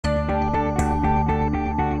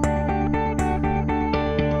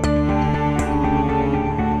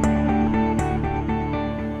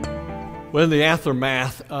Well, in the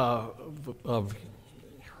aftermath of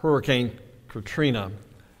Hurricane Katrina,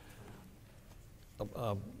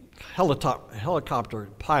 a helicopter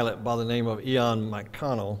pilot by the name of Ian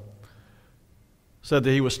McConnell said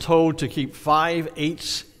that he was told to keep 5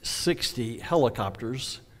 H-60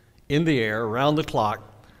 helicopters in the air around the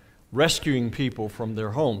clock, rescuing people from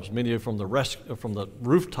their homes, many from the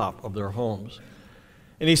rooftop of their homes.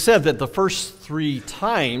 And he said that the first 3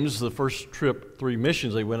 times, the first trip, 3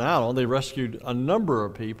 missions they went out on, they rescued a number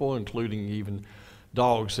of people, including even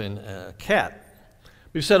dogs and a cat.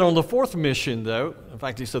 But he said on the 4th mission, though, in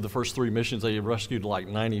fact, he said the first 3 missions they rescued like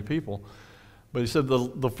 90 people. But he said the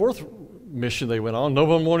 4th mission they went on, no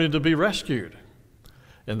one wanted to be rescued.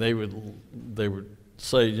 And they would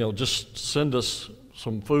say, you know, just send us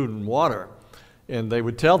some food and water. And they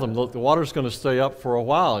would tell them, look, the water's going to stay up for a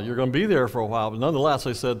while. You're going to be there for a while. But nonetheless,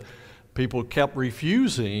 they said people kept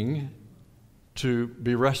refusing to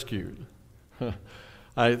be rescued.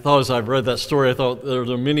 I thought as I've read that story, I thought there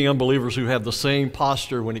are many unbelievers who have the same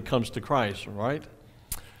posture when it comes to Christ, right?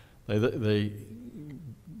 The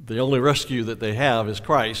only rescue that they have is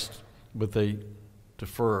Christ, but they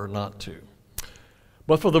defer not to.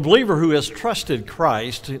 But for the believer who has trusted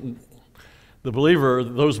Christ,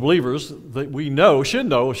 those believers that we know,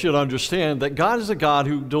 should understand that God is a God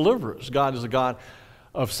who delivers. God is a God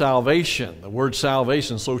of salvation. The word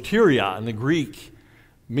salvation, soteria in the Greek,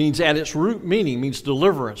 means at its root meaning, means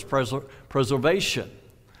deliverance, preservation.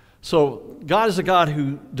 So God is a God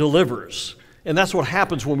who delivers. And that's what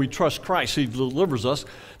happens when we trust Christ. He delivers us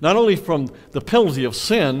not only from the penalty of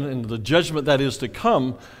sin and the judgment that is to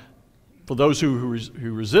come for those who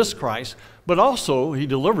resist Christ, but also He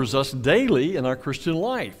delivers us daily in our Christian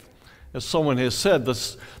life. As someone has said,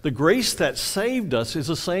 the grace that saved us is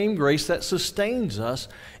the same grace that sustains us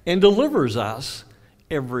and delivers us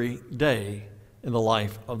every day in the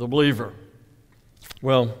life of the believer.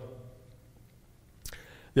 Well,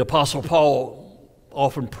 the Apostle Paul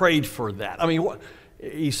often prayed for that. I mean,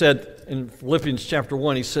 he said in Philippians chapter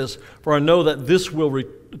 1, he says, "For I know that this will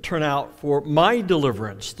turn out for my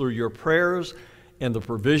deliverance through your prayers and the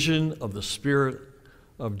provision of the Spirit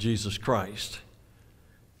of Jesus Christ."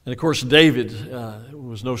 And of course, David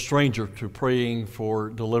was no stranger to praying for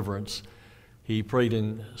deliverance. He prayed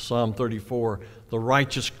in Psalm 34, "The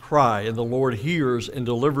righteous cry, and the Lord hears and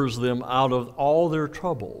delivers them out of all their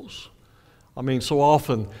troubles." I mean, so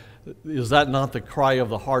often, is that not the cry of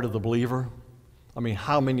the heart of the believer? I mean,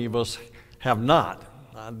 how many of us have not?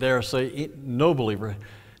 I dare say no believer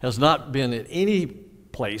has not been at any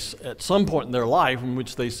place at some point in their life in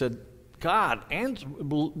which they said, "God,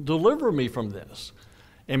 deliver me from this."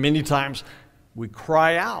 And many times we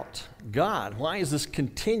cry out, "God, why is this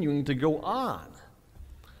continuing to go on?"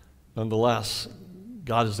 Nonetheless,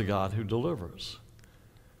 God is the God who delivers.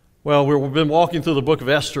 Well, we've been walking through the book of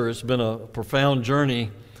Esther. It's been a profound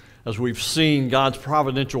journey as we've seen God's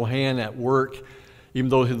providential hand at work. Even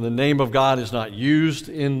though the name of God is not used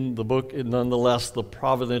in the book, nonetheless, the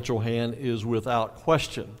providential hand is without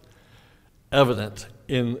question evident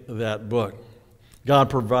in that book. God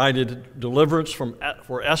provided deliverance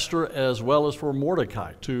for Esther as well as for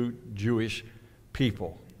Mordecai, 2 Jewish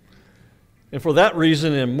people. And for that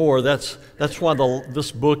reason and more, that's why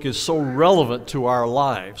this book is so relevant to our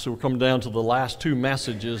lives. So we're coming down to the last 2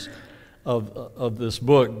 messages of this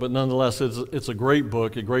book, but nonetheless, it's a great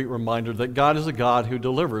book, a great reminder that God is a God who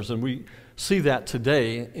delivers, and we see that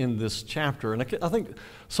today in this chapter. And I think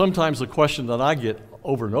sometimes the question that I get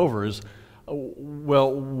over and over is,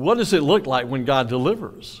 well, what does it look like when God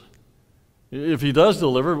delivers? If He does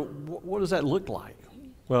deliver, what does that look like?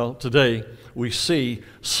 Well, today we see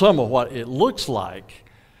some of what it looks like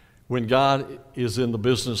when God is in the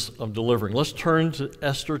business of delivering. Let's turn to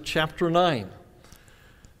Esther chapter 9.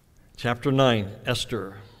 Chapter 9,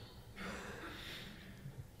 Esther.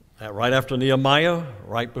 Right after Nehemiah,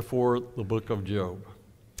 right before the book of Job.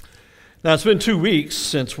 Now, it's been 2 weeks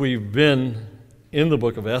since we've been in the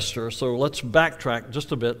book of Esther, so let's backtrack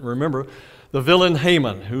just a bit. Remember, the villain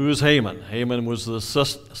Haman. Who is Haman? Haman was the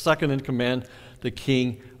second in command to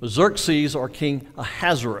King Xerxes or King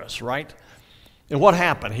Ahasuerus, right? And what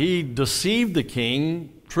happened? He deceived the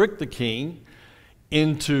king, tricked the king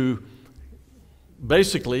into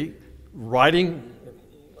basically writing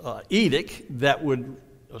an edict that would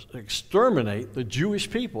exterminate the Jewish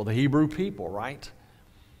people, the Hebrew people, right?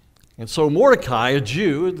 And so Mordecai, a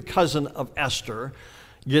Jew, the cousin of Esther,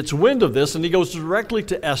 gets wind of this, and he goes directly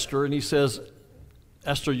to Esther, and he says,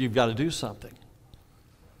 "Esther, you've got to do something."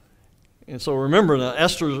 And so remember, now,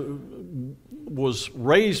 Esther was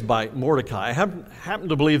raised by Mordecai. I happen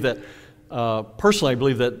to believe that, personally, I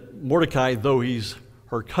believe that Mordecai, though he's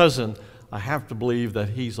her cousin, I have to believe that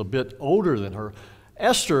he's a bit older than her.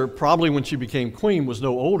 Esther, probably when she became queen, was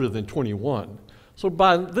no older than 21. So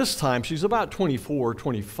by this time, she's about 24,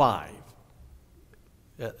 25,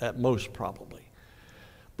 at most probably.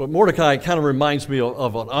 But Mordecai kind of reminds me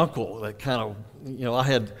of an uncle that kind of, I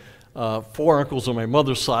had 4 uncles on my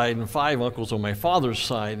mother's side and 5 uncles on my father's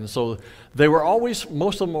side. And so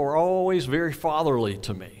most of them were always very fatherly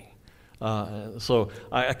to me. So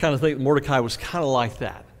I kind of think Mordecai was kind of like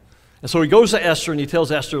that. And so he goes to Esther and he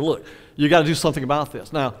tells Esther, look, you got to do something about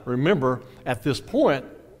this. Now, remember, at this point,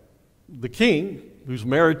 the king, who's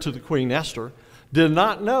married to the queen Esther, did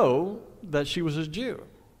not know that she was a Jew.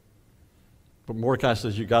 But Mordecai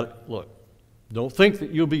says, you got to, look, don't think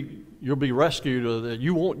that you'll be rescued or that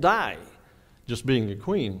you won't die just being a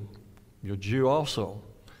queen. You're a Jew also.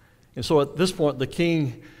 And so at this point,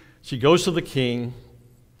 she goes to the king,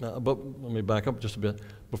 but let me back up just a bit.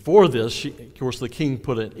 Before this, of course, the king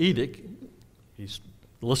put an edict. He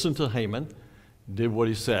listened to Haman, did what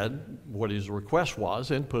he said, what his request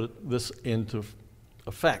was, and put this into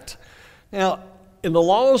effect. Now, in the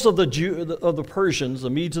laws of the Persians, the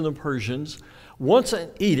Medes and the Persians, once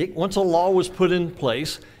a law was put in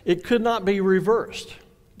place, it could not be reversed.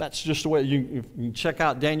 That's just the way you can check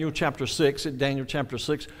out Daniel chapter 6. At Daniel chapter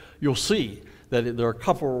 6, you'll see that there are a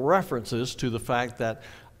couple of references to the fact that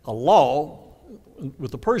a law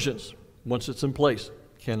with the Persians, once it's in place,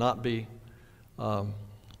 cannot be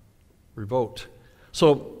revoked.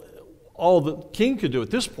 So all the king could do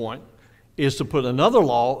at this point is to put another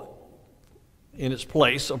law in its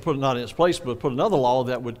place, or put it not in its place, but put another law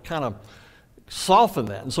that would kind of soften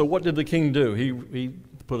that. And so what did the king do? He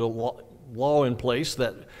put a law in place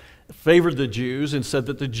that favored the Jews and said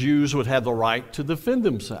that the Jews would have the right to defend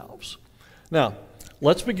themselves. Now,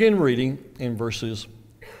 let's begin reading in verse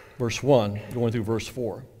 1, going through verse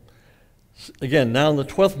 4. Again, now in the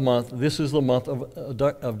 12th month, this is the month of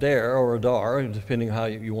Adar, or Adar, depending on how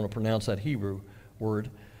you want to pronounce that Hebrew word.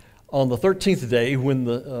 On the 13th day, when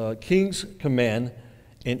the king's command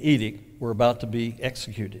and edict were about to be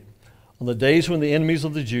executed, on the days when the enemies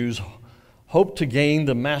of the Jews hoped to gain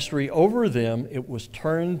the mastery over them, it was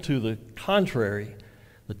turned to the contrary.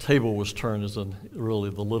 The table was turned is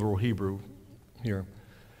really the literal Hebrew here.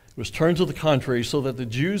 It was turned to the contrary so that the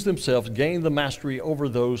Jews themselves gained the mastery over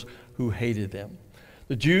those who hated them.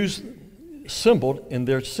 The Jews assembled in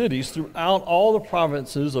their cities throughout all the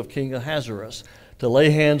provinces of King Ahasuerus to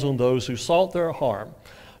lay hands on those who sought their harm.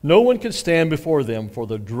 No one could stand before them, for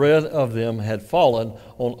the dread of them had fallen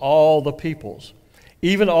on all the peoples.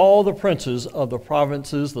 Even all the princes of the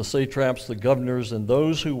provinces, the satraps, the governors, and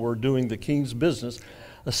those who were doing the king's business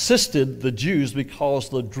assisted the Jews because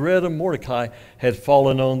the dread of Mordecai had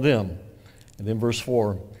fallen on them. And then verse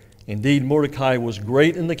 4, indeed Mordecai was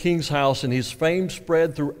great in the king's house, and his fame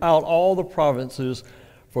spread throughout all the provinces,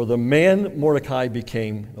 for the man Mordecai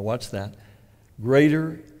became, now watch that,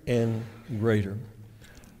 greater and greater.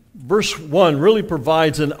 Verse 1 really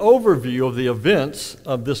provides an overview of the events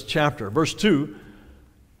of this chapter. Verse 2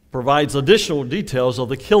 provides additional details of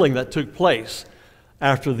the killing that took place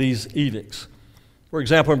after these edicts. For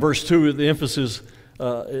example, in verse 2,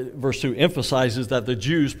 verse 2 emphasizes that the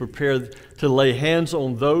Jews prepared to lay hands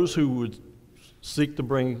on those who would seek to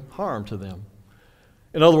bring harm to them.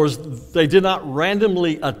 In other words, they did not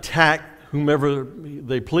randomly attack whomever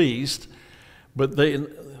they pleased, but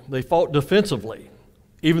they fought defensively,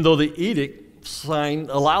 even though the edict sign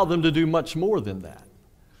allowed them to do much more than that.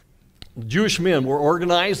 The Jewish men were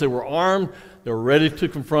organized, they were armed, they were ready to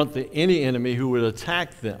confront any enemy who would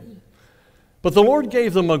attack them. But the Lord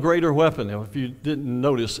gave them a greater weapon, if you didn't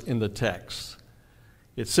notice in the text.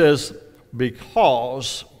 It says,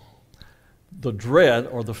 because the dread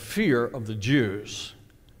or the fear of the Jews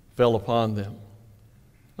fell upon them.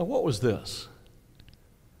 Now, what was this?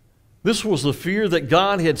 This was the fear that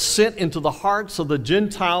God had sent into the hearts of the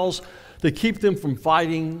Gentiles to keep them from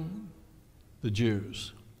fighting the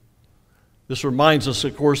Jews. This reminds us,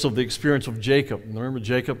 of course, of the experience of Jacob. Remember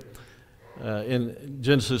Jacob in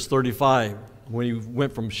Genesis 35, when he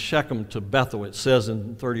went from Shechem to Bethel. It says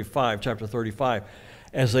in chapter 35,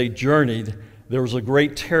 as they journeyed, there was a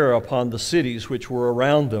great terror upon the cities which were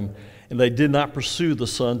around them, and they did not pursue the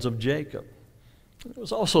sons of Jacob. It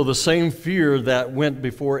was also the same fear that went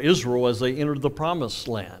before Israel as they entered the promised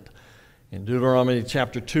land. In Deuteronomy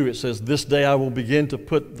chapter 2, it says, this day I will begin to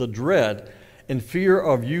put the dread and fear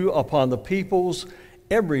of you upon the peoples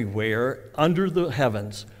everywhere under the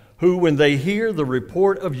heavens, who, when they hear the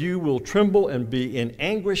report of you, will tremble and be in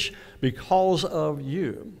anguish because of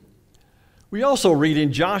you. We also read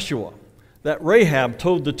in Joshua that Rahab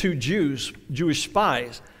told the two Jewish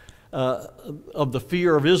spies of the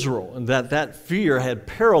fear of Israel, and that fear had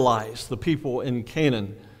paralyzed the people in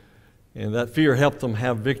Canaan, and that fear helped them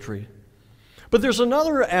have victory. But there's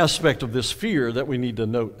another aspect of this fear that we need to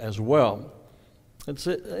note as well. It's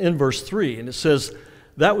in verse 3, and it says,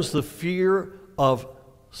 that was the fear of,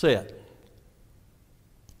 say it,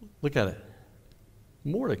 look at it,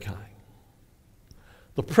 Mordecai.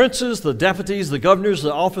 The princes, the deputies, the governors,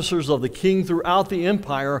 the officers of the king throughout the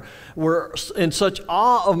empire were in such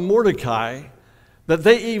awe of Mordecai that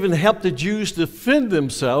they even helped the Jews defend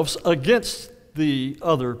themselves against the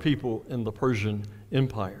other people in the Persian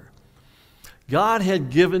Empire. God had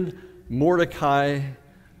given Mordecai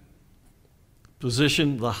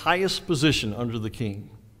position, the highest position under the king.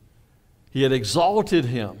 He had exalted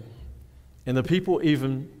him, and the people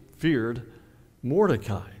even feared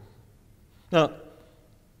Mordecai. Now,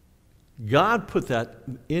 God put that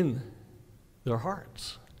in their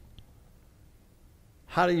hearts.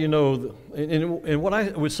 How do you know? And what I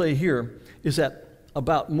would say here is that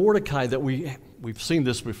about Mordecai, that we've seen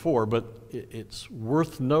this before, but it's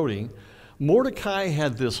worth noting. Mordecai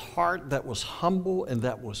had this heart that was humble and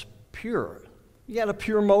that was pure. He had a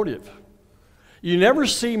pure motive. You never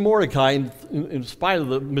see Mordecai, in spite of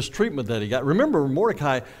the mistreatment that he got. Remember,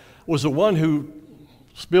 Mordecai was the one who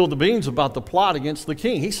spilled the beans about the plot against the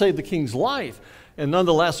king. He saved the king's life. And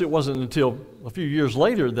nonetheless, it wasn't until a few years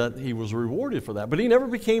later that he was rewarded for that. But he never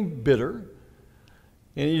became bitter.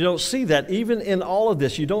 And you don't see that. Even in all of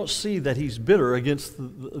this, you don't see that he's bitter against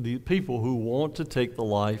the people who want to take the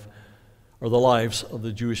life or the lives of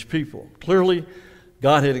the Jewish people. Clearly,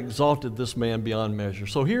 God had exalted this man beyond measure.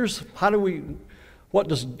 So what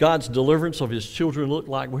does God's deliverance of his children look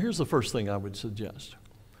like? Well, here's the first thing I would suggest.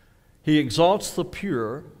 He exalts the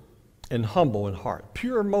pure and humble in heart.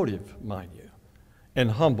 Pure motive, mind you, and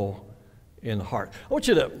humble in heart. I want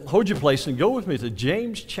you to hold your place and go with me to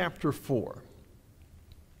James chapter 4.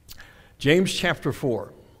 James chapter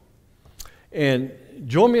 4. And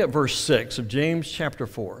join me at verse 6 of James chapter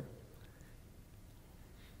 4.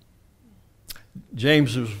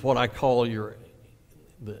 James is what I call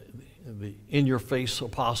the in-your-face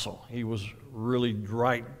apostle. He was really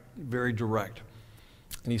right, very direct.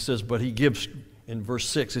 And he says, but he gives, in verse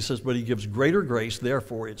 6, he says, but he gives greater grace.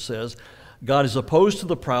 Therefore, it says, God is opposed to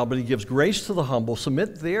the proud, but he gives grace to the humble.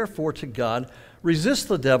 Submit therefore to God. Resist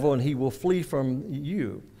the devil, and he will flee from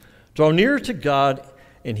you. Draw near to God,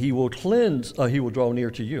 and he will draw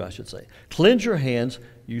near to you, I should say. Cleanse your hands,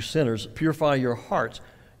 you sinners. Purify your hearts,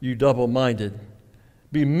 you double-minded.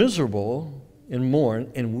 Be miserable and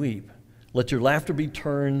mourn and weep. Let your laughter be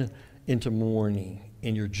turned into mourning,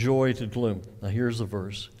 and your joy to gloom. Now here's the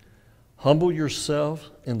verse. Humble yourself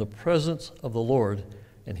in the presence of the Lord,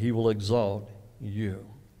 and he will exalt you.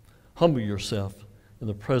 Humble yourself in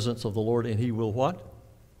the presence of the Lord, and he will what?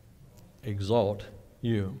 Exalt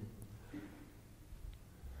you.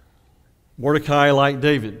 Mordecai, like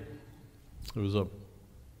David, who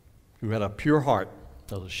had a pure heart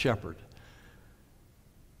as a shepherd,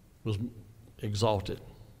 was exalted.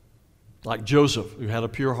 Like Joseph, who had a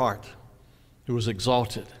pure heart, who was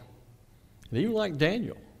exalted. And even like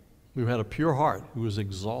Daniel, who had a pure heart, who was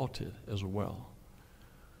exalted as well.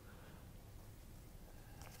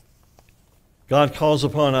 God calls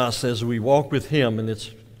upon us as we walk with him, and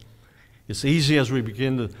it's easy as we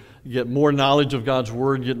begin to get more knowledge of God's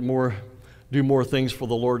word, do more things for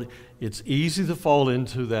the Lord. It's easy to fall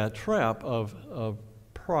into that trap of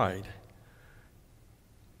pride.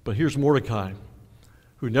 But here's Mordecai,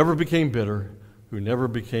 who never became bitter, who never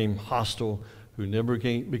became hostile, who never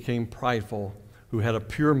became prideful, who had a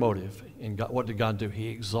pure motive. And what did God do? He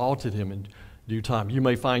exalted him in due time. You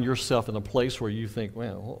may find yourself in a place where you think,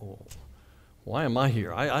 well, why am I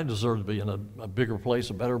here? I deserve to be in a bigger place,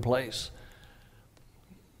 a better place.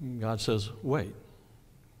 God says, wait.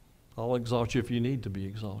 I'll exalt you if you need to be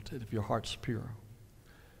exalted, if your heart's pure.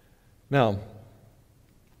 Now,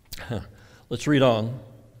 let's read on.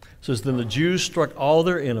 It says, then the Jews struck all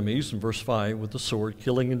their enemies, in verse 5, with the sword,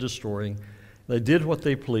 killing and destroying. They did what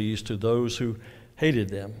they pleased to those who hated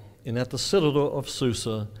them. And at the citadel of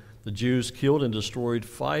Susa, the Jews killed and destroyed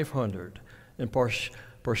 500. And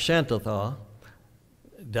Parshantatha,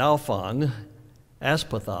 Dalphon,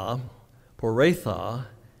 Aspatha, Poratha,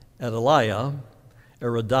 Adaliah,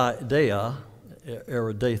 Aridatha,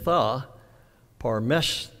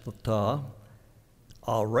 Parmeshtha,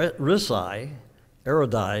 Risai,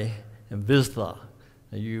 Aradai, and Viztha.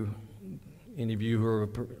 Now any of you who are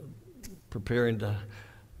preparing to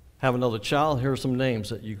have another child, here are some names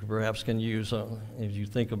that you perhaps can use as you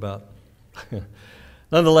think about.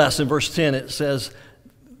 Nonetheless, in verse 10 it says,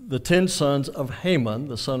 the 10 sons of Haman,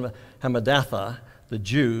 the son of Hammedatha, the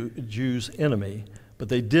Jews' enemy, but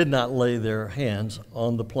they did not lay their hands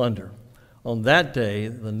on the plunder. On that day,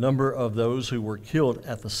 the number of those who were killed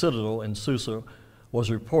at the citadel in Susa was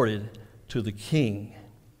reported to the king.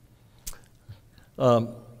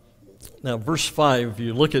 Now, verse 5, if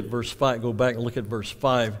you look at verse 5, go back and look at verse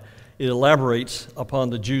 5, it elaborates upon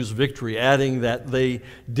the Jews' victory, adding that they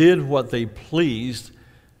did what they pleased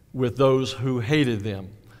with those who hated them.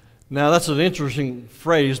 Now, that's an interesting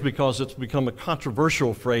phrase because it's become a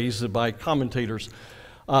controversial phrase by commentators.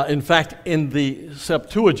 In fact, in the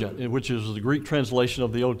Septuagint, which is the Greek translation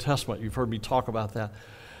of the Old Testament, you've heard me talk about that,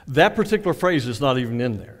 that particular phrase is not even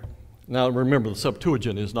in there. Now, remember, the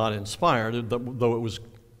Septuagint is not inspired, though it was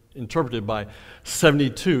interpreted by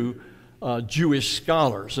 72 Jewish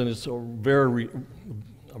scholars, and it's a very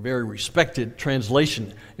respected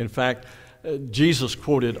translation. In fact, Jesus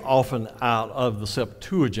quoted often out of the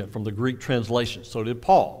Septuagint from the Greek translation. So did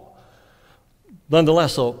Paul.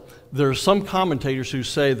 Nonetheless, though, there are some commentators who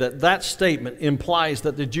say that that statement implies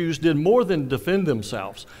that the Jews did more than defend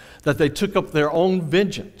themselves, that they took up their own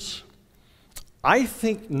vengeance. I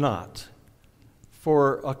think not,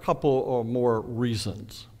 for a couple or more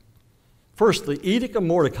reasons. First, the Edict of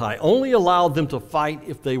Mordecai only allowed them to fight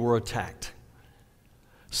if they were attacked.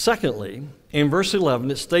 Secondly, in verse 11,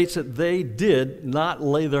 it states that they did not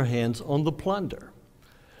lay their hands on the plunder.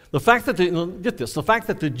 The fact that the fact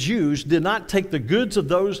that the Jews did not take the goods of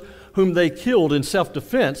those whom they killed in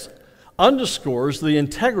self-defense underscores the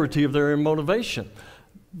integrity of their motivation.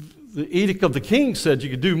 The Edict of the King said you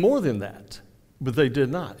could do more than that, but they did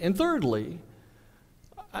not. And thirdly,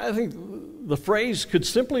 I think the phrase could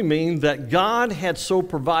simply mean that God had so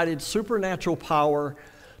provided supernatural power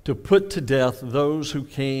to put to death those who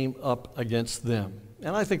came up against them.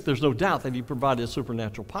 And I think there's no doubt that he provided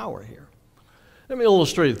supernatural power here. Let me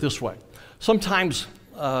illustrate it this way. Sometimes,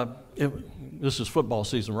 this is football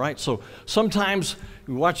season, right? So sometimes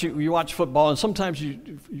you watch football, and sometimes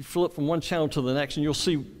you flip from one channel to the next, and you'll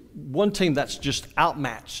see one team that's just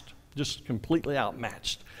outmatched, just completely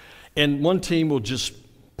outmatched. And one team will just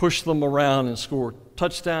push them around and score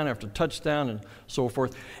touchdown after touchdown and so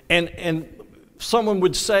forth. And someone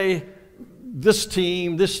would say, this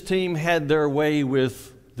team had their way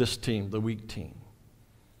with this team, the weak team.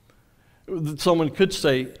 Someone could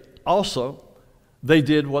say also, they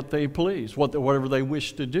did what they pleased, whatever they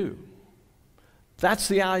wished to do. That's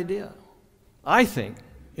the idea, I think,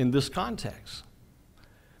 in this context.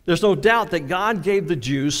 There's no doubt that God gave the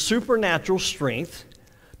Jews supernatural strength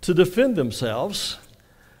to defend themselves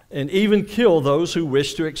and even kill those who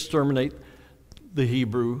wished to exterminate the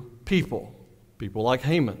Hebrew people like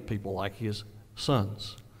Haman, people like his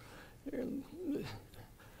sons. You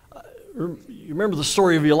remember the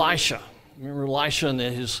story of Elisha. Remember Elisha and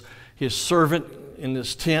his servant in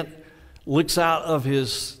his tent looks out of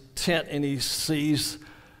his tent and he sees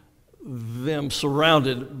them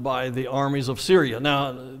surrounded by the armies of Syria.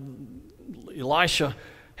 Now, Elisha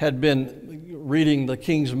had been reading the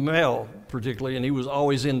king's mail particularly, and he was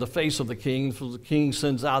always in the face of the king, so the king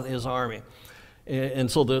sends out his army. And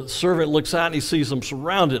so the servant looks out and he sees them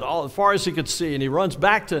surrounded as far as he could see, and he runs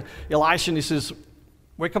back to Elisha and he says,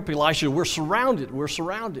 "Wake up, Elisha, we're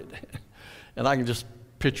surrounded. And I can just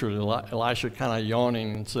picture Elisha kind of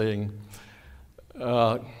yawning and saying,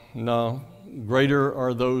 no, greater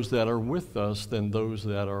are those that are with us than those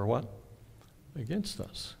that are what? Against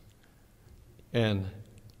us. And,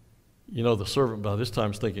 the servant by this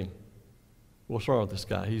time is thinking, what's wrong with this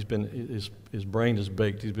guy? His brain is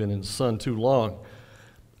baked. He's been in the sun too long.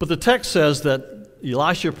 But the text says that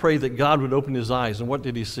Elisha prayed that God would open his eyes. And what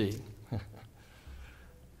did he see?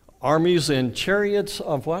 Armies and chariots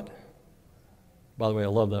of what? By the way, I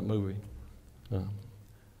love that movie.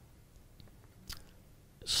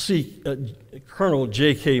 Colonel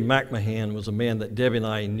J.K. McMahon was a man that Debbie and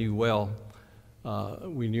I knew well.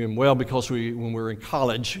 We knew him well because when we were in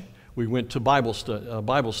college, we went to Bible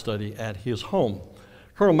study at his home.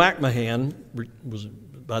 Colonel McMahon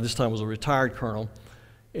by this time was a retired colonel,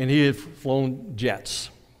 and he had flown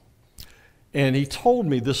jets. And he told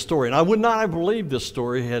me this story, and I would not have believed this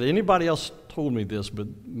story had anybody else told me this, but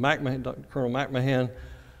Colonel McMahon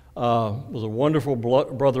was a wonderful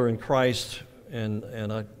brother in Christ, and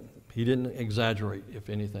he didn't exaggerate, if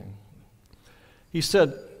anything. He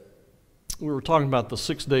said, we were talking about the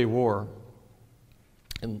 6-Day War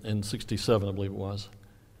in 67, I believe it was,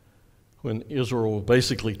 when Israel was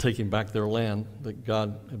basically taking back their land that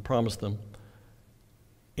God had promised them.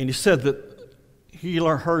 And he said that he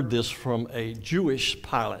heard this from a Jewish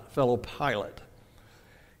fellow pilot.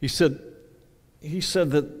 He said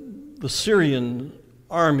that the Syrian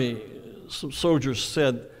army, some soldiers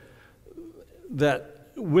said that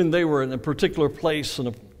when they were in a particular place in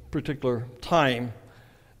a particular time,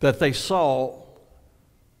 that they saw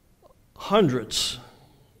hundreds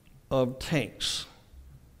of tanks,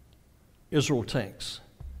 Israel tanks.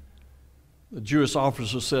 The Jewish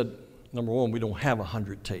officer said, number one, we don't have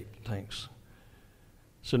 100 tanks.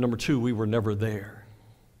 So number two, we were never there,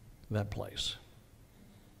 that place.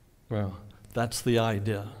 Well, that's the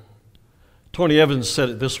idea. Tony Evans said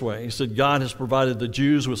it this way. He said, God has provided the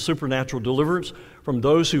Jews with supernatural deliverance from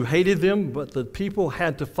those who hated them, but the people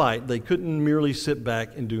had to fight. They couldn't merely sit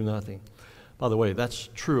back and do nothing. By the way, that's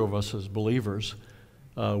true of us as believers.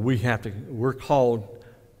 We're called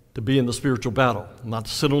to be in the spiritual battle, not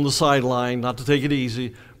to sit on the sideline, not to take it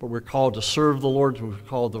easy, but we're called to serve the Lord. We're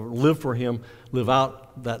called to live for Him, live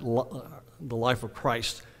out the life of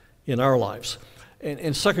Christ in our lives. And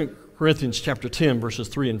in 2 Corinthians chapter 10, verses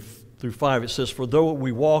 3 through 5, it says, "For though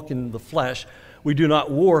we walk in the flesh, we do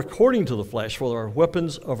not war according to the flesh, for our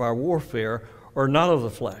weapons of our warfare are not of the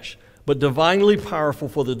flesh, but divinely powerful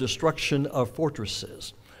for the destruction of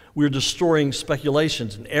fortresses. We are destroying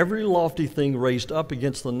speculations and every lofty thing raised up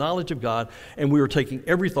against the knowledge of God, and we are taking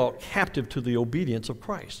every thought captive to the obedience of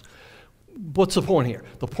Christ." What's the point here?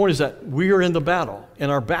 The point is that we are in the battle,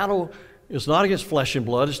 and our battle is not against flesh and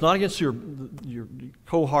blood. It's not against your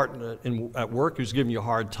cohort at work who's giving you a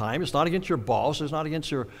hard time. It's not against your boss. It's not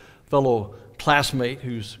against your fellow classmate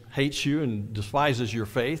who hates you and despises your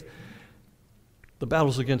faith. The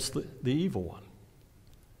battle's against the evil one.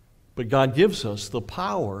 But God gives us the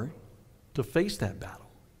power to face that battle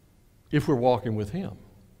if we're walking with Him.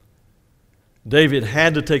 David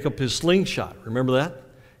had to take up his slingshot. Remember that?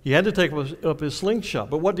 He had to take up his slingshot.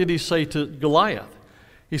 But what did he say to Goliath?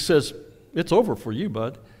 He says, "It's over for you,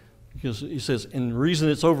 bud." Because he says, and the reason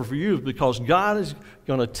it's over for you is because God is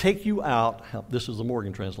going to take you out. This is the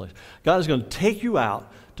Morgan translation. God is going to take you out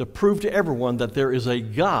to prove to everyone that there is a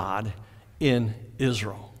God in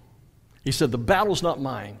Israel. He said, the battle's not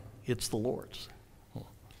mine, it's the Lord's.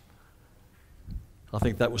 I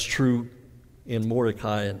think that was true in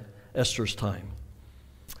Mordecai and Esther's time.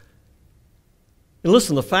 And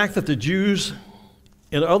listen, the fact that the Jews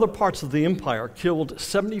in other parts of the empire killed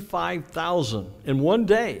 75,000 in one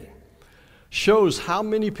day shows how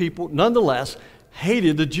many people, nonetheless,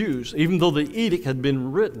 hated the Jews, even though the edict had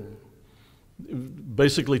been written. It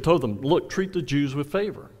basically told them, look, treat the Jews with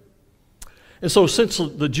favor. And so since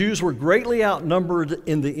the Jews were greatly outnumbered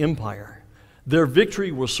in the empire, their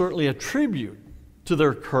victory was certainly a tribute to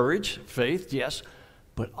their courage, faith, yes,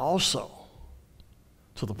 but also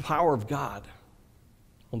to the power of God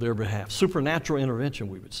on their behalf. Supernatural intervention,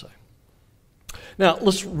 we would say. Now,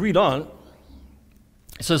 let's read on.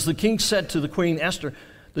 It says, the king said to the queen Esther,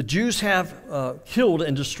 the Jews have killed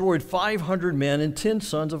and destroyed 500 men and 10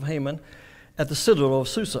 sons of Haman at the citadel of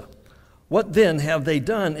Susa. What then have they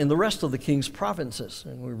done in the rest of the king's provinces?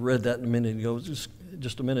 And we read that a minute ago,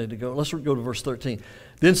 just a minute ago. Let's go to verse 13.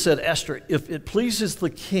 Then said Esther, if it pleases the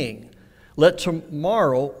king, let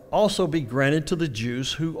tomorrow also be granted to the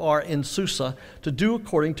Jews who are in Susa to do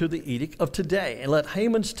according to the edict of today. And let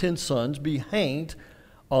Haman's 10 sons be hanged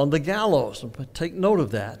on the gallows. Take note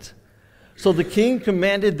of that. So the king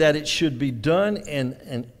commanded that it should be done, and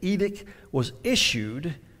an edict was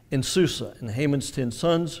issued in Susa. And Haman's 10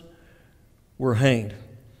 sons were hanged.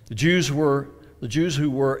 The Jews who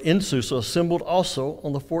were in Susa assembled also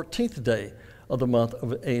on the 14th day of the month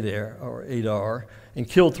of Adar, and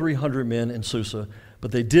killed 300 men in Susa,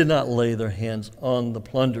 but they did not lay their hands on the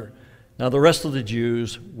plunder. Now the rest of the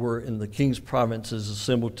Jews were in the king's provinces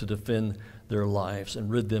assembled to defend their lives and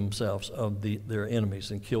rid themselves of their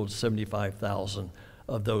enemies, and killed 75,000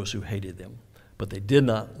 of those who hated them. But they did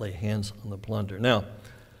not lay hands on the plunder. Now,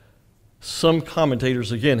 some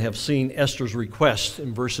commentators, again, have seen Esther's request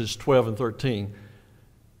in verses 12 and 13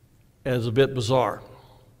 as a bit bizarre.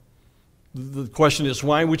 The question is,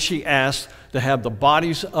 why would she ask to have the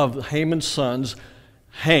bodies of Haman's sons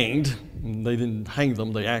hanged? And they didn't hang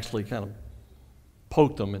them, they actually kind of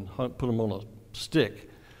poked them and put them on a stick.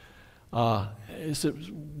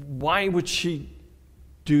 Why would she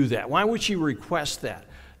do that? Why would she request that?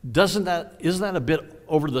 Isn't that a bit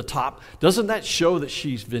over the top? Doesn't that show that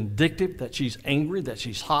she's vindictive, that she's angry, that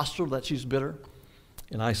she's hostile, that she's bitter?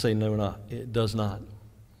 And I say no, it does not.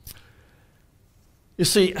 You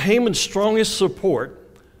see, Haman's strongest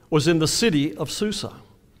support was in the city of Susa.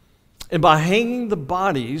 And by hanging the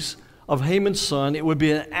bodies of Haman's son, it would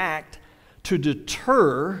be an act to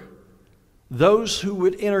deter those who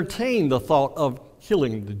would entertain the thought of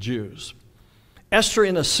killing the Jews. Esther,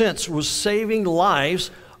 in a sense, was saving lives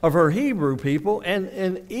of her Hebrew people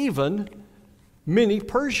and even many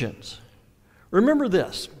Persians. Remember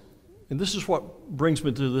this. and this is what brings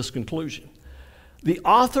me to this conclusion. The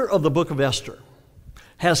author of the book of Esther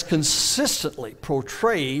has consistently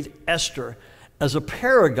portrayed Esther as a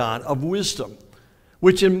paragon of wisdom,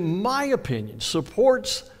 which in my opinion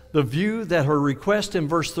supports the view that her request in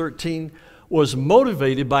verse 13 was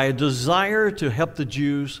motivated by a desire to help the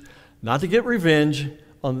Jews, not to get revenge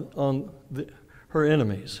on her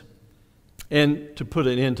enemies, and to put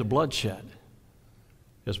an end to bloodshed,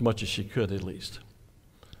 as much as she could at least.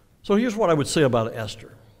 So here's what I would say about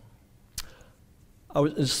Esther.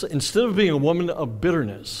 Instead of being a woman of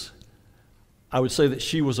bitterness, I would say that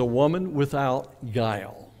she was a woman without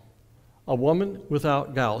guile. A woman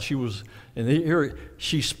without guile. She was, and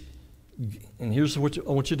here's what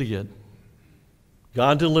I want you to get.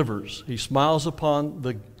 God delivers. He smiles upon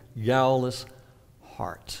the guileless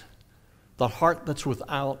heart. The heart that's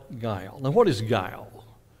without guile. Now, what is guile?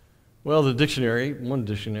 Well, one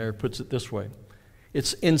dictionary puts it this way.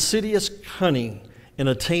 It's insidious cunning in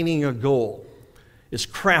attaining a goal. It's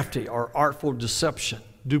crafty or artful deception,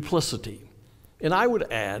 duplicity. And I would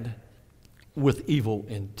add, with evil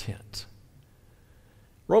intent.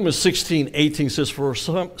 Romans 16:18 says, "For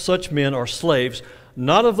such men are slaves,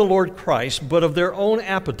 not of the Lord Christ, but of their own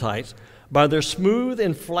appetites. By their smooth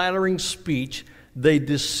and flattering speech, they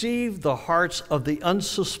deceive the hearts of the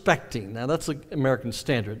unsuspecting." Now, that's the American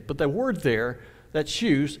Standard. But the word there that's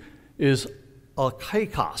used is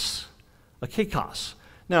akakos. Akakos.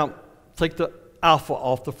 Now, take the alpha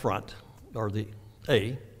off the front, or the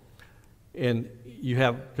A, and you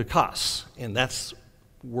have kakos, and that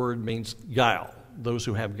word means guile, those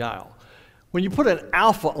who have guile. When you put an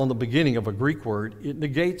alpha on the beginning of a Greek word, it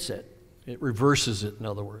negates it. It reverses it, in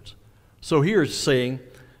other words. So here it's saying,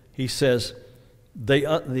 he says, they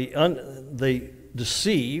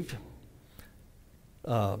deceive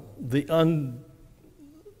the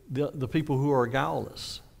people who are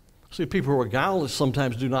guileless. See, people who are guileless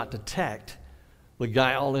sometimes do not detect the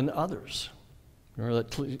guile in others. Remember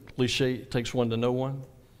that cliche, it takes one to know one?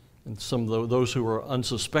 And some of those who are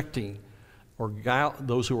unsuspecting or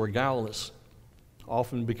those who are guileless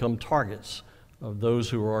often become targets of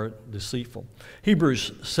those who are deceitful.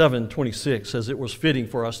 Hebrews 7:26 says it was fitting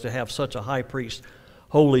for us to have such a high priest,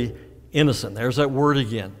 holy, innocent. There's that word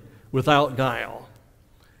again, without guile,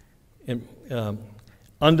 and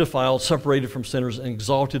undefiled, separated from sinners, and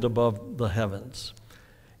exalted above the heavens.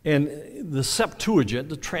 And the Septuagint,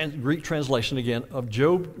 the Greek translation again of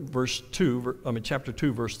Job, chapter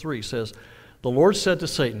 2, verse 3 says, "The Lord said to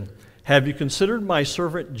Satan, 'Have you considered my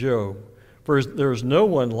servant Job? For there is no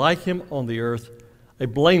one like him on the earth, a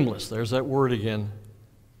blameless,'" there's that word again,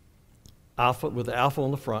 alpha with the alpha on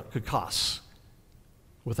the front, kakos,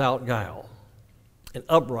 "without guile, an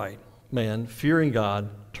upright man, fearing God,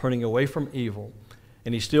 turning away from evil,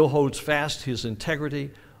 and he still holds fast his integrity,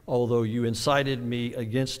 although you incited me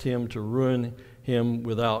against him to ruin him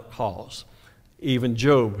without cause." Even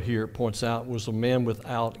Job here points out was a man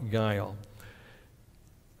without guile.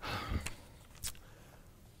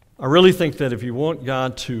 I really think that if you want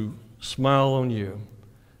God to smile on you,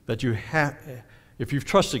 that if you've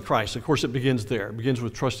trusted Christ, of course it begins there. It begins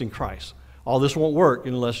with trusting Christ. All this won't work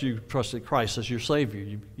unless you trusted Christ as your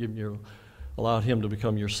Savior. You allowed Him to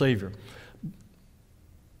become your Savior.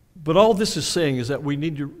 But all this is saying is that we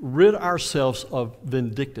need to rid ourselves of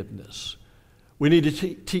vindictiveness. We need to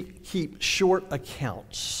keep short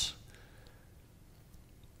accounts.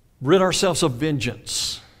 Rid ourselves of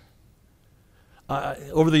vengeance.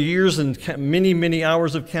 Over the years and many, many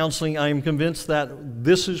hours of counseling, I am convinced that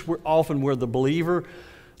this is often where the believer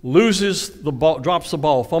loses the ball, drops the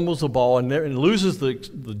ball, fumbles the ball, and loses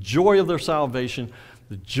the joy of their salvation,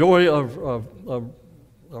 the joy of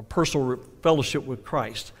personal fellowship with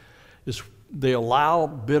Christ. Is they allow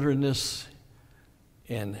bitterness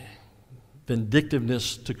and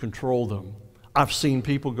vindictiveness to control them. I've seen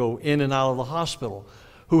people go in and out of the hospital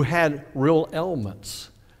who had real ailments,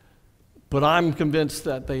 but I'm convinced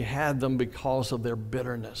that they had them because of their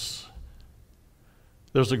bitterness.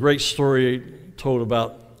 There's a great story told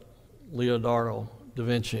about Leonardo da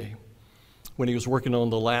Vinci when he was working on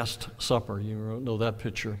the Last Supper. You know that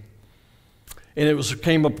picture. And it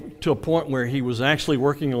came up to a point where he was actually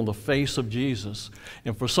working on the face of Jesus.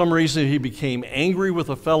 And for some reason, he became angry with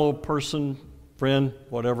a fellow person, friend,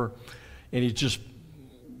 whatever, and he just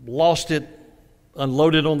lost it,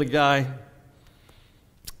 unloaded on the guy.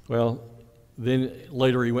 Well, then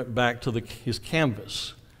later he went back to his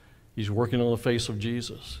canvas. He's working on the face of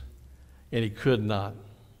Jesus, and he could not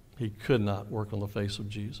work on the face of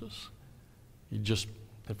Jesus. He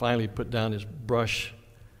finally put down his brush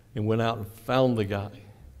and went out and found the guy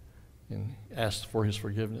and asked for his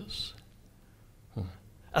forgiveness.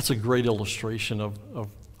 That's a great illustration of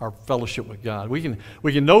our fellowship with God. We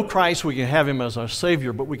can know Christ, we can have Him as our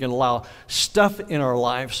Savior, but we can allow stuff in our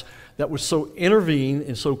lives that would so intervene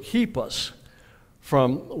and so keep us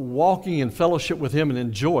from walking in fellowship with Him and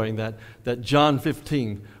enjoying that John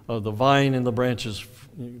 15 of the vine and the branches,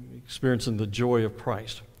 experiencing the joy of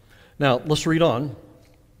Christ. Now, let's read on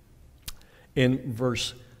in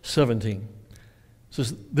verse 17. It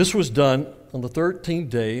says, this was done on the 13th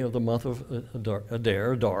day of the month of Adar,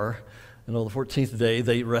 and on the 14th day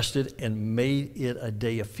they rested and made it a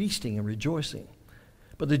day of feasting and rejoicing.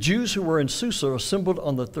 But the Jews who were in Susa assembled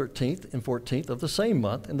on the 13th and 14th of the same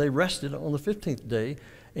month, and they rested on the 15th day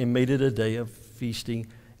and made it a day of feasting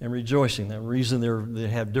and rejoicing. The reason they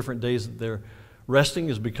have different days that they're resting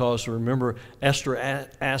is because, remember, Esther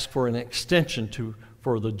asked for an extension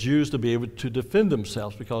for the Jews to be able to defend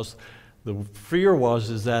themselves, because the fear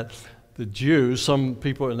is that the Jews, some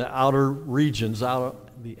people in the outer regions,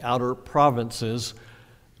 the outer provinces,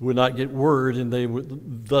 would not get word,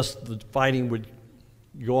 and thus the fighting would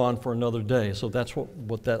go on for another day. So that's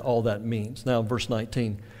what all that means. Now, verse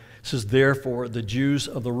 19 says, therefore, the Jews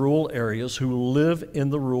of the rural areas who live in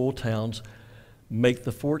the rural towns make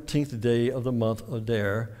the 14th day of the month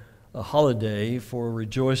Adar a holiday for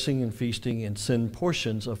rejoicing and feasting, and send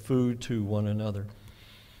portions of food to one another.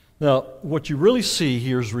 Now, what you really see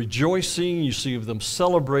here is rejoicing. You see them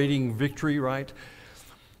celebrating victory, right?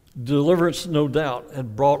 Deliverance, no doubt,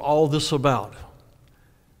 had brought all this about.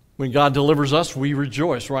 When God delivers us, we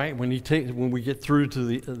rejoice, right? When we get through to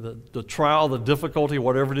the trial, the difficulty,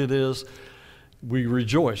 whatever it is, we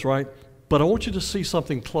rejoice, right? But I want you to see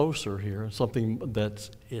something closer here, something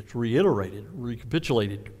that's reiterated,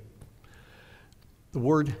 recapitulated. The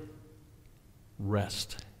word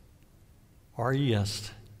rest.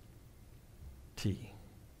 R-E-S-T.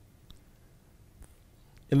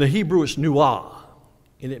 In the Hebrew, it's nuah,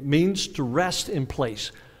 and it means to rest in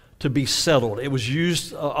place, to be settled. It was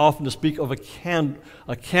used often to speak of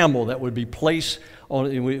a camel that would be placed on,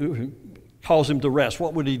 and cause him to rest.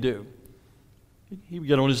 What would he do? He would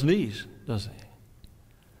get on his knees, doesn't he?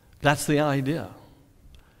 That's the idea.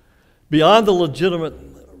 Beyond the legitimate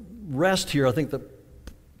rest here, I think that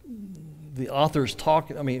the author's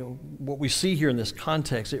talking, what we see here in this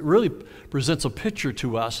context, it really presents a picture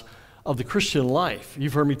to us of the Christian life.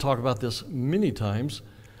 You've heard me talk about this many times.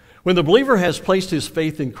 When the believer has placed his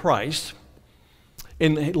faith in Christ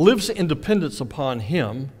and lives in dependence upon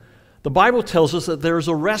Him, the Bible tells us that there is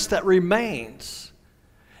a rest that remains.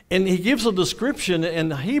 And he gives a description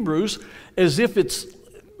in Hebrews as if it's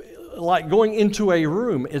like going into a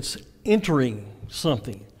room. It's entering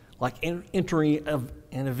something, like entering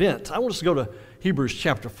an event. I want us to go to Hebrews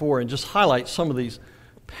chapter 4 and just highlight some of these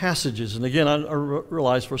passages. And again, I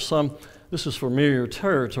realize for some this is familiar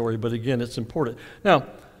territory, but again, it's important. Now,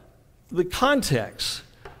 the context,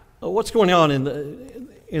 what's going on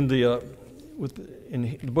in the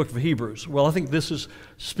book of Hebrews? Well, I think this is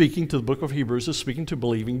speaking to the book of Hebrews, is speaking to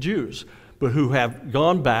believing Jews, but who have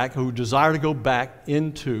gone back, who desire to go back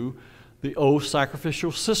into the old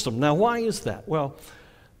sacrificial system. Now, why is that? Well,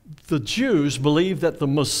 the Jews believed that the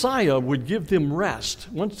Messiah would give them rest.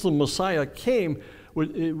 Once the Messiah came,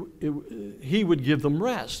 He would give them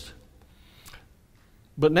rest.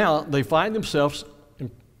 But now they find themselves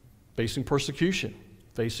facing persecution,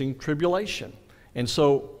 facing tribulation. And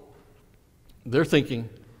so they're thinking,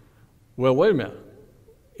 well, wait a minute.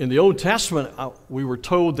 In the Old Testament, we were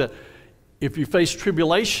told that if you face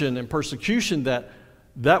tribulation and persecution,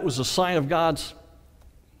 that was a sign of God's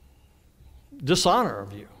dishonor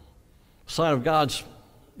of you. A sign of God's,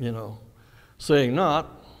 saying not,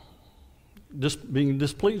 just being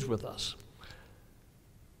displeased with us.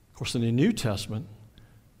 Of course, in the New Testament,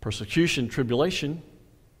 persecution, tribulation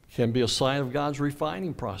can be a sign of God's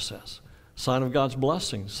refining process, sign of God's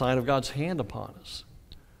blessing, sign of God's hand upon us.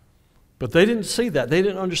 But they didn't see that. They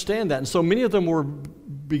didn't understand that. And so many of them were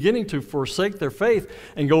beginning to forsake their faith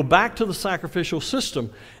and go back to the sacrificial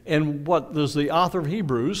system. And what does the author of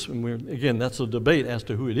Hebrews, and again, that's a debate as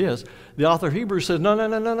to who it is, the author of Hebrews says,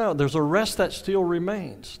 no, there's a rest that still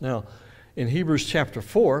remains. Now, in Hebrews chapter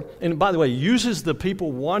 4, and by the way, uses the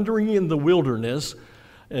people wandering in the wilderness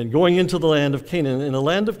and going into the land of Canaan. And the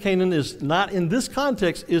land of Canaan is not, in this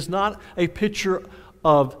context, is not a picture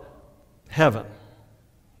of heaven.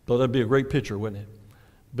 Though that'd be a great picture, wouldn't it?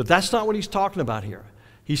 But that's not what he's talking about here.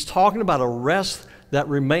 He's talking about a rest that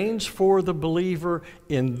remains for the believer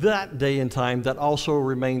in that day and time that also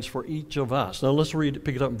remains for each of us. Now let's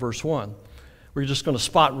pick it up in verse 1. We're just going to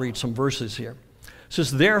spot read some verses here. It says,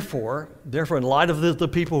 therefore, in light of the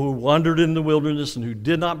people who wandered in the wilderness and who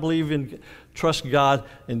did not believe in, trust God,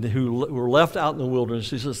 and who were left out in the wilderness,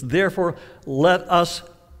 he says, therefore, let us,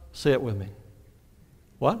 say it with me.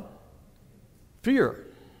 What? Fear.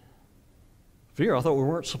 Fear. I thought we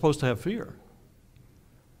weren't supposed to have fear.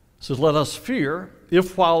 It says, let us fear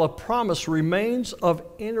if while a promise remains of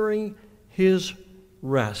entering his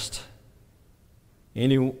rest,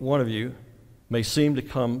 any one of you may seem to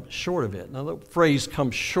come short of it. Now, the phrase come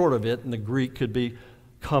short of it in the Greek could be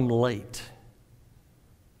come late,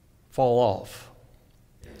 fall off.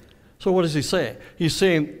 So what does he say? He's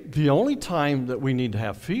saying the only time that we need to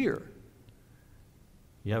have fear,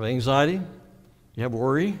 you have anxiety, you have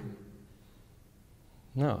worry.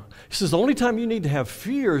 No. He says the only time you need to have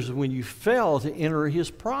fear is when you fail to enter his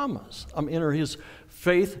promise. Enter his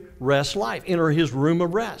faith, rest life. Enter his room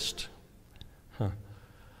of rest.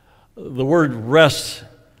 The word rest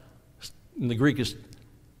in the Greek is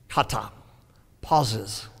kata,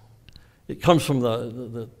 pauses. It comes from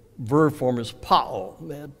the verb form is pao.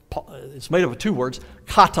 It's made up of two words.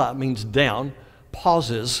 Kata means down.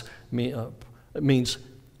 Pauses it means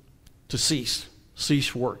to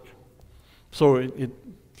cease work. So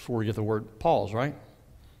that's where we get the word pause, right?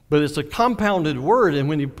 But it's a compounded word, and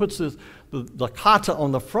when he puts the kata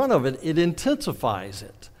on the front of it, it intensifies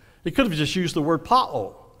it. He could have just used the word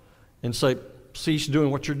pao and say, cease doing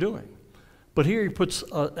what you're doing. But here he puts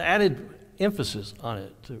added emphasis on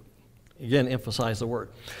it to, again, emphasize the word.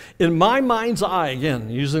 In my mind's eye, again,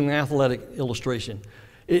 using the athletic illustration,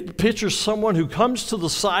 it pictures someone who comes to the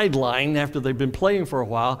sideline after they've been playing for a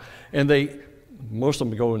while, and most of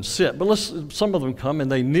them go and sit, but some of them come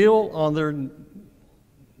and they kneel on their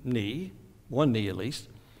knee, one knee at least,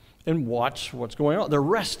 and watch what's going on. They're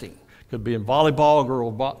resting. Could be in volleyball,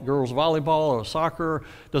 girls volleyball, or soccer.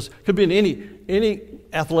 Could be in any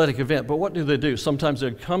athletic event. But what do? Sometimes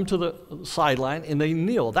they come to the sideline and they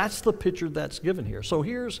kneel. That's the picture that's given here. So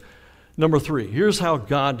here's number 3. Here's how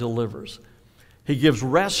God delivers. He gives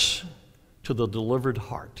rest to the delivered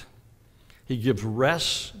heart. He gives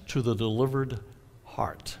rest to the delivered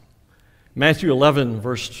heart. Matthew 11,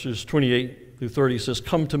 verses 28 through 30 says,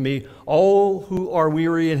 come to me, all who are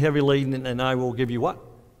weary and heavy laden, and I will give you what?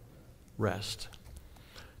 Rest.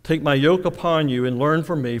 Take my yoke upon you and learn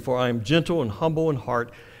from me, for I am gentle and humble in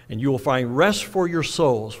heart, and you will find rest for your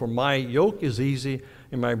souls, for my yoke is easy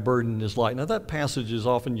and my burden is light. Now that passage is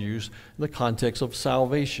often used in the context of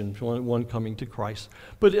salvation, one coming to Christ,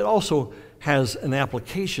 but it also has an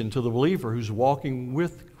application to the believer who's walking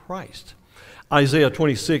with Christ. Isaiah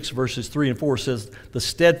 26 verses 3 and 4 says, the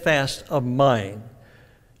steadfast of mind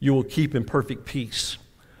you will keep in perfect peace,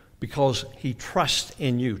 because he trusts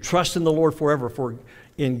in you. Trust in the Lord forever, for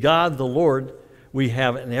in God the Lord we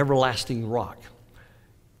have an everlasting rock.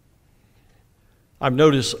 I've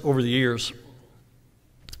noticed over the years,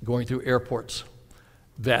 going through airports,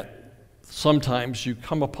 that sometimes you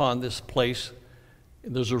come upon this place,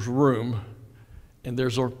 and there's a room, and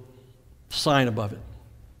there's a sign above it.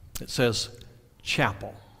 It says,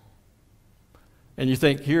 chapel. And you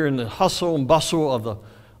think here in the hustle and bustle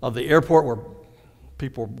of the airport where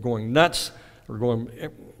people are going nuts or going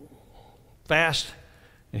fast,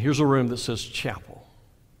 and here's a room that says chapel.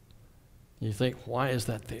 And you think, why is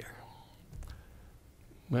that there?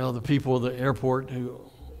 Well, the people of the airport who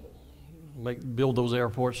build those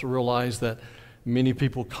airports realize that many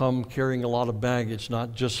people come carrying a lot of baggage,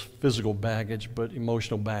 not just physical baggage, but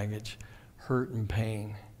emotional baggage, hurt and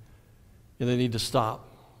pain. And they need to stop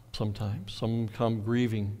sometimes. Some come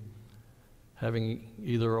grieving, having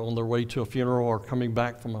either on their way to a funeral or coming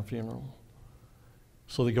back from a funeral.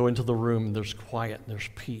 So they go into the room and there's quiet, there's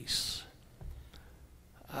peace.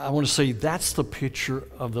 I want to say that's the picture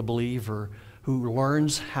of the believer who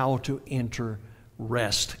learns how to enter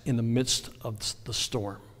rest in the midst of the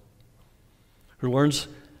storm. Who learns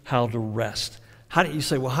how to rest. How do you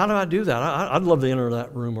say, well, how do I do that? I'd love to enter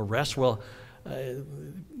that room of rest. Well,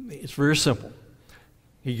 it's very simple.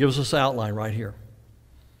 He gives us an outline right here.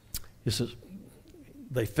 He says,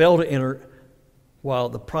 they fail to enter while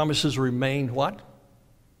the promises remain what?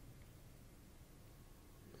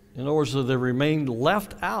 In other words, they remain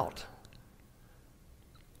left out.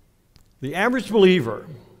 The average believer,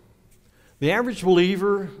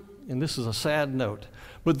 and this is a sad note,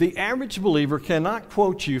 but the average believer cannot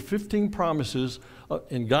quote you 15 promises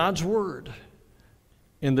in God's Word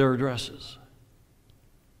in their addresses.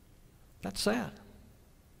 That's sad.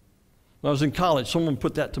 When I was in college, someone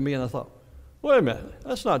put that to me, and I thought, wait a minute,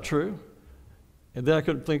 that's not true. And then I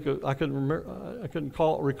couldn't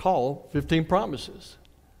recall 15 promises.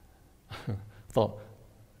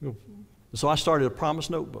 So I started a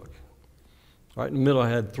promise notebook. Right in the middle, I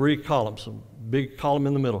had 3 columns, a big column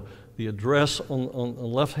in the middle. The address on the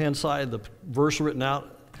left-hand side, the verse written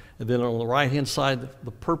out, and then on the right-hand side,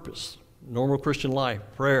 the purpose, normal Christian life,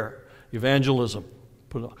 prayer, evangelism.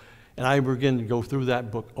 And I began to go through that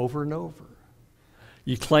book over and over.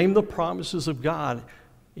 You claim the promises of God,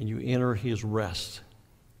 and you enter his rest.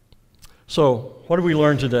 So, what did we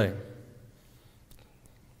learn today?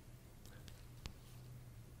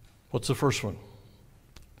 What's the first one?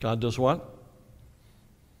 God does what?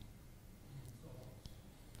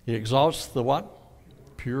 He exalts the what?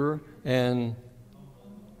 Pure and...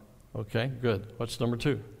 Okay, good. What's number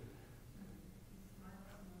 2?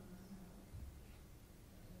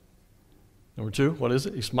 Number 2, what is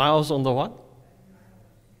it? He smiles on the what?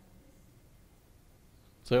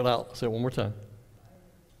 Say it out. Say it one more time.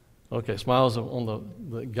 Okay, smiles on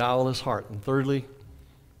the guileless heart. And thirdly,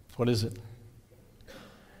 what is it?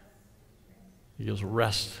 He gives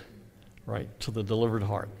rest, right, to the delivered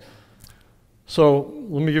heart. So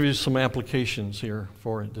let me give you some applications here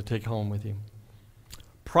for it to take home with you.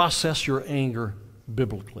 Process your anger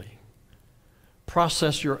biblically.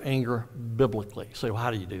 Process your anger biblically. You say, well,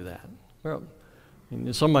 how do you do that? Well,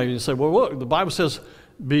 somebody say, well, look, the Bible says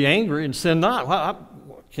be angry and sin not.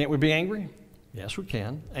 Well, can't we be angry? Yes, we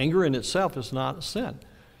can. Anger in itself is not a sin.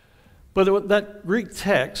 But that Greek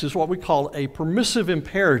text is what we call a permissive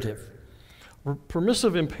imperative.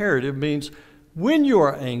 Permissive imperative means when you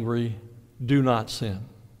are angry, do not sin.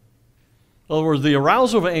 In other words, the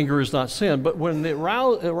arousal of anger is not sin, but when it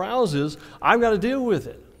arouses, I've got to deal with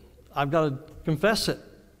it. I've got to confess it.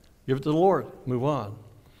 Give it to the Lord. Move on.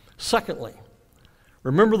 Secondly,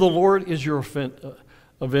 remember the Lord is your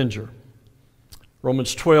avenger.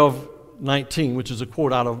 Romans 12:19, which is a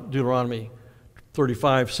quote out of Deuteronomy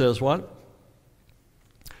 35, says what?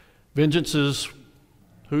 Vengeance is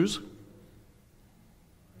whose?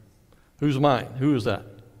 Who's mine? Who is that?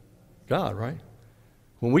 God, right?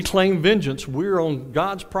 When we claim vengeance, we're on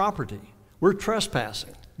God's property. We're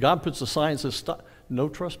trespassing. God puts a sign that says, stop, no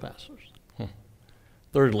trespassers.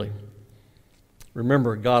 Thirdly,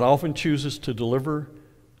 remember, God often chooses to deliver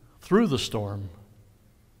through the storm,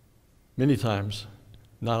 many times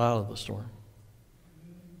not out of the storm.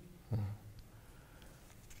 If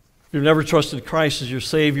you've never trusted Christ as your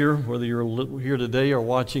Savior, whether you're here today or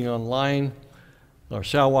watching online, or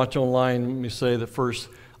shall watch online, let me say that first,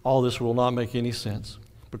 all this will not make any sense.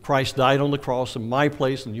 But Christ died on the cross in my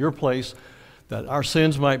place and your place that our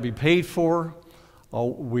sins might be paid for.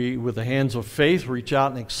 We, with the hands of faith, reach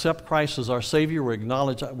out and accept Christ as our Savior. We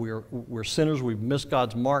acknowledge that we're sinners, we've missed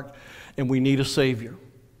God's mark, and we need a Savior.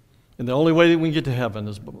 And the only way that we can get to heaven,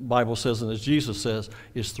 as the Bible says and as Jesus says,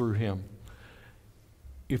 is through Him.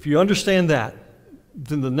 If you understand that,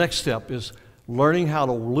 then the next step is learning how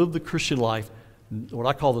to live the Christian life, what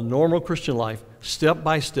I call the normal Christian life, step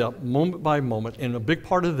by step, moment by moment. And a big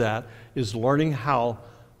part of that is learning how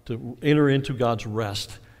to enter into God's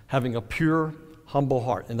rest, having a pure, humble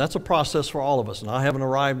heart. And that's a process for all of us. And I haven't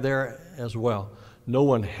arrived there as well. No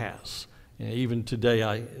one has. And even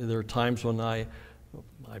today, there are times when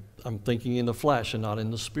I'm thinking in the flesh and not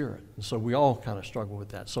in the spirit. And so we all kind of struggle with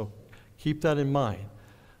that. So keep that in mind.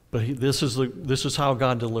 But this is how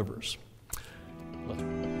God delivers.